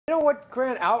You know what,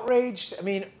 Grant? Outraged? I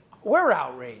mean, we're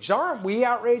outraged. Aren't we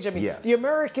outraged? I mean, yes. The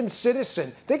American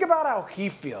citizen, think about how he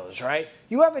feels, right?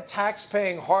 You have a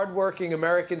tax-paying, hardworking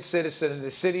American citizen in the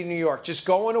city of New York just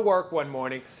going to work one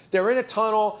morning. They're in a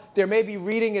tunnel. They're maybe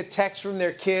reading a text from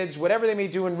their kids, whatever they may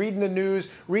be doing, reading the news,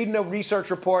 reading a research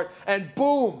report, and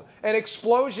boom, an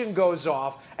explosion goes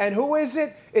off. And who is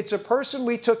it? It's a person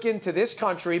we took into this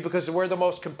country because we're the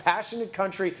most compassionate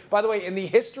country, by the way, in the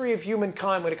history of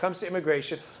humankind when it comes to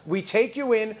immigration. We take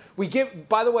you in. We give,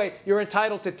 by the way, you're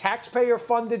entitled to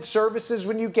taxpayer-funded services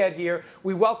when you get here.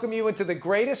 We welcome you into the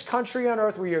greatest country on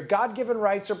earth where your God-given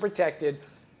rights are protected.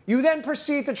 You then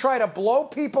proceed to try to blow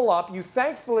people up. You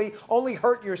thankfully only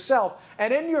hurt yourself.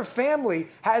 And then your family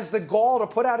has the gall to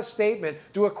put out a statement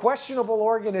to a questionable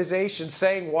organization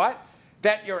saying what?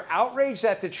 That you're outraged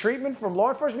at the treatment from law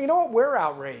enforcement? You know what? We're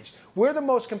outraged. We're the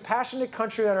most compassionate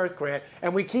country on earth, Grant,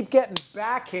 and we keep getting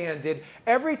backhanded.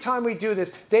 Every time we do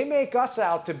this, they make us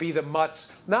out to be the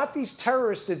mutts, not these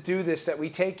terrorists that do this that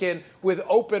we take in with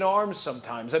open arms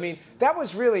sometimes. I mean, that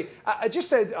was really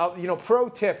just a pro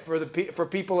tip for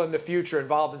people in the future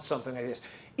involved in something like this.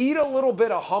 Eat a little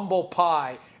bit of humble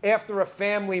pie after a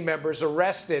family member's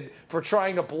arrested for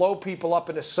trying to blow people up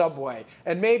in a subway,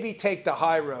 and maybe take the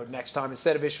high road next time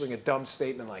instead of issuing a dumb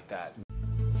statement like that.